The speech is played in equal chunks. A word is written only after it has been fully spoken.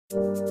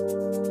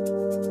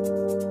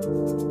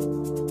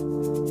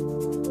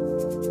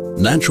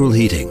Natural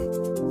heating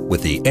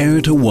with the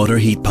air-to-water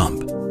heat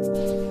pump.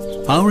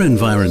 Our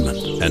environment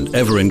and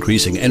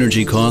ever-increasing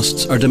energy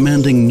costs are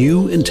demanding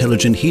new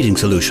intelligent heating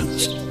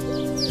solutions.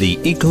 The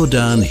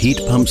EcoDan heat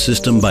pump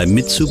system by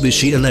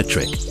Mitsubishi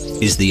Electric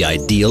is the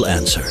ideal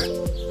answer.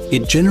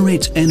 It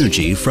generates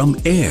energy from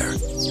air,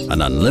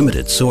 an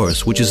unlimited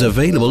source which is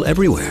available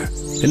everywhere.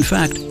 In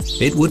fact,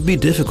 it would be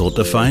difficult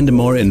to find a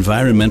more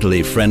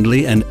environmentally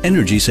friendly and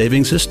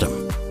energy-saving system.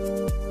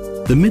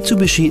 The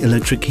Mitsubishi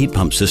Electric heat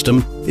pump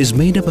system is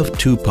made up of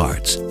two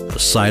parts, a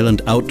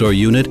silent outdoor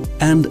unit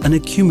and an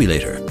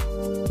accumulator,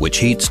 which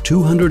heats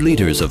 200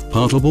 liters of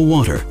potable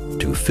water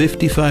to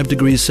 55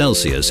 degrees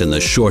Celsius in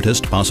the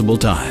shortest possible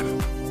time.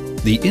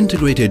 The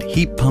integrated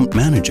heat pump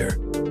manager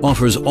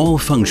offers all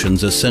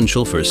functions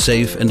essential for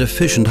safe and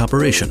efficient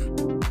operation.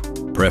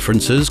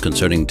 Preferences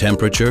concerning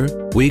temperature,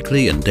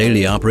 weekly and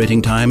daily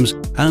operating times,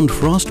 and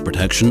frost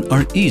protection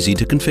are easy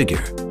to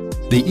configure.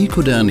 The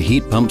EcoDan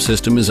heat pump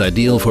system is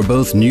ideal for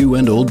both new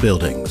and old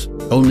buildings.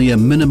 Only a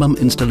minimum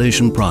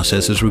installation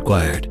process is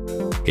required.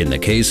 In the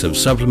case of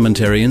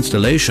supplementary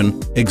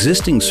installation,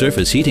 existing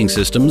surface heating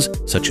systems,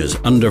 such as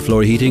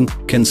underfloor heating,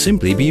 can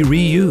simply be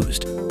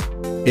reused.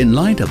 In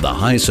light of the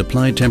high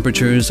supply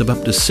temperatures of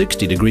up to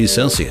 60 degrees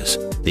Celsius,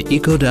 the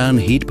EcoDan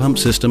heat pump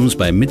systems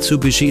by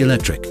Mitsubishi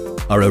Electric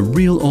are a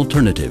real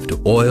alternative to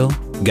oil,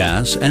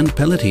 gas, and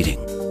pellet heating.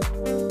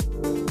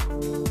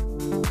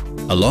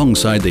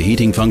 Alongside the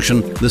heating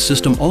function, the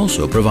system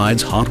also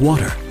provides hot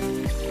water.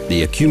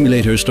 The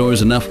accumulator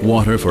stores enough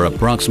water for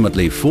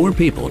approximately 4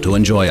 people to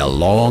enjoy a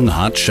long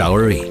hot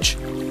shower each.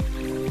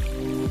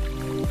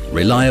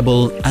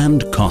 Reliable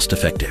and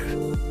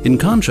cost-effective. In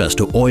contrast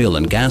to oil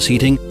and gas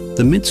heating,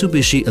 the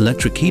Mitsubishi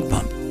Electric heat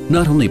pump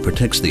not only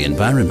protects the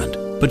environment,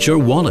 but your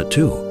wallet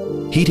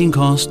too. Heating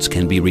costs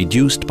can be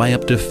reduced by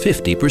up to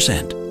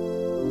 50%.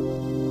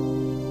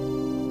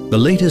 The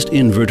latest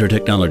inverter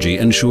technology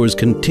ensures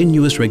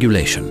continuous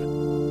regulation.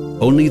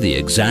 Only the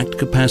exact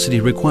capacity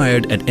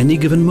required at any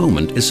given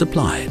moment is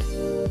supplied.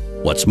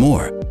 What's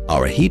more,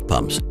 our heat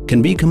pumps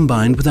can be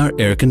combined with our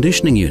air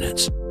conditioning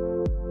units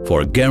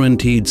for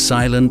guaranteed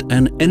silent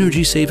and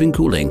energy-saving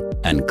cooling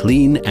and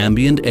clean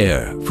ambient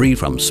air free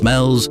from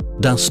smells,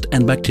 dust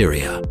and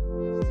bacteria.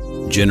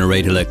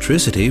 Generate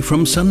electricity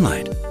from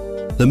sunlight.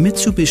 The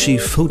Mitsubishi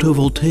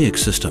photovoltaic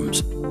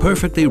systems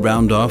perfectly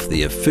round off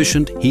the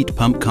efficient heat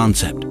pump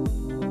concept.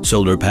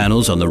 Solar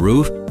panels on the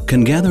roof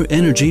can gather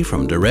energy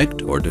from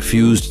direct or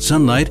diffused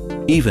sunlight,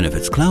 even if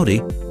it's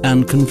cloudy,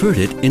 and convert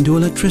it into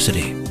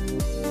electricity.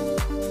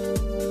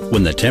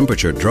 When the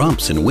temperature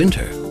drops in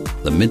winter,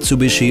 the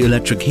Mitsubishi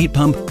Electric heat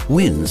pump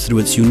wins through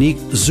its unique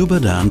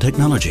ZUBADAN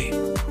technology.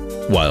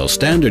 While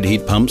standard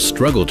heat pumps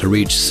struggle to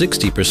reach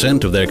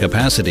 60% of their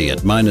capacity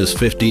at minus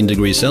 15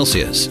 degrees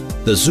Celsius,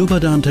 the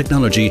ZUBADAN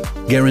technology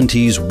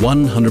guarantees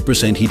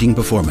 100% heating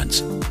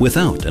performance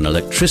without an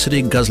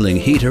electricity-guzzling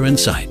heater in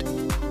sight.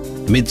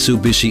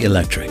 Mitsubishi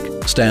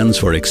Electric stands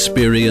for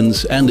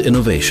experience and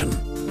innovation.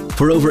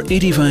 For over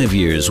 85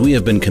 years, we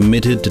have been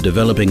committed to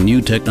developing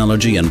new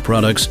technology and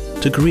products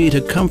to create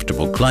a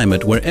comfortable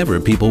climate wherever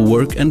people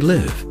work and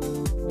live.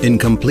 In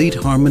complete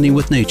harmony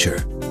with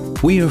nature,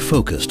 we are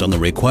focused on the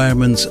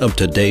requirements of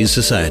today's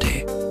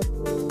society.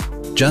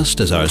 Just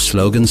as our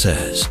slogan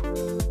says,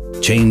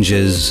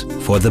 changes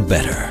for the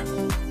better.